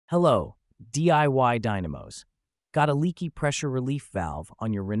Hello, DIY dynamos. Got a leaky pressure relief valve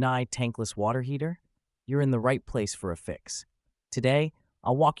on your Rinnai tankless water heater? You're in the right place for a fix. Today,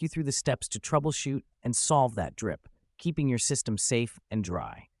 I'll walk you through the steps to troubleshoot and solve that drip, keeping your system safe and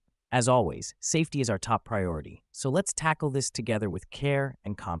dry. As always, safety is our top priority, so let's tackle this together with care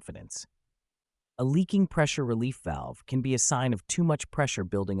and confidence. A leaking pressure relief valve can be a sign of too much pressure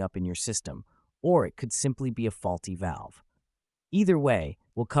building up in your system, or it could simply be a faulty valve. Either way,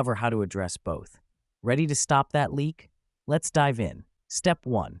 we'll cover how to address both. Ready to stop that leak? Let's dive in. Step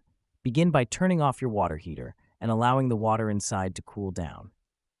 1. Begin by turning off your water heater and allowing the water inside to cool down.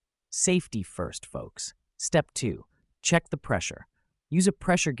 Safety first, folks. Step 2. Check the pressure. Use a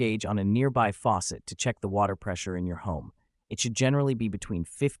pressure gauge on a nearby faucet to check the water pressure in your home. It should generally be between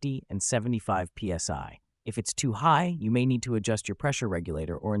 50 and 75 psi. If it's too high, you may need to adjust your pressure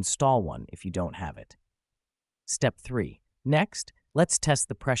regulator or install one if you don't have it. Step 3. Next, let's test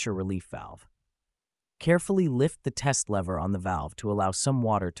the pressure relief valve. Carefully lift the test lever on the valve to allow some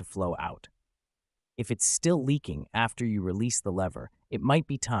water to flow out. If it's still leaking after you release the lever, it might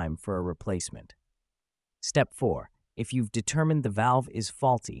be time for a replacement. Step 4. If you've determined the valve is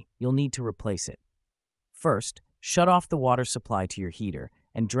faulty, you'll need to replace it. First, shut off the water supply to your heater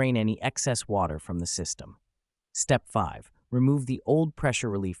and drain any excess water from the system. Step 5. Remove the old pressure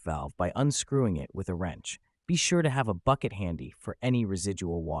relief valve by unscrewing it with a wrench. Be sure to have a bucket handy for any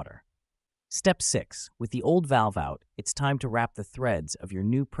residual water. Step 6. With the old valve out, it's time to wrap the threads of your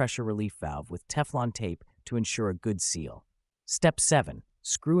new pressure relief valve with Teflon tape to ensure a good seal. Step 7.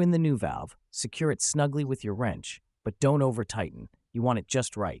 Screw in the new valve, secure it snugly with your wrench, but don't over-tighten. You want it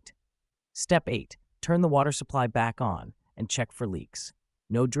just right. Step 8. Turn the water supply back on and check for leaks.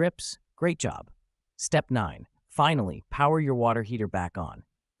 No drips? Great job. Step 9. Finally, power your water heater back on.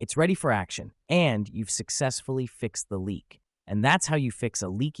 It's ready for action, and you've successfully fixed the leak. And that's how you fix a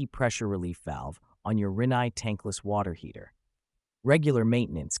leaky pressure relief valve on your Rinnai tankless water heater. Regular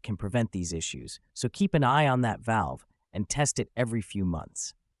maintenance can prevent these issues, so keep an eye on that valve and test it every few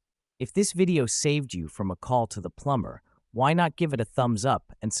months. If this video saved you from a call to the plumber, why not give it a thumbs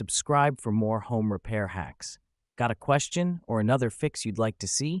up and subscribe for more home repair hacks? Got a question or another fix you'd like to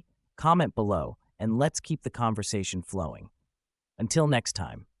see? Comment below, and let's keep the conversation flowing. Until next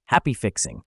time, happy fixing!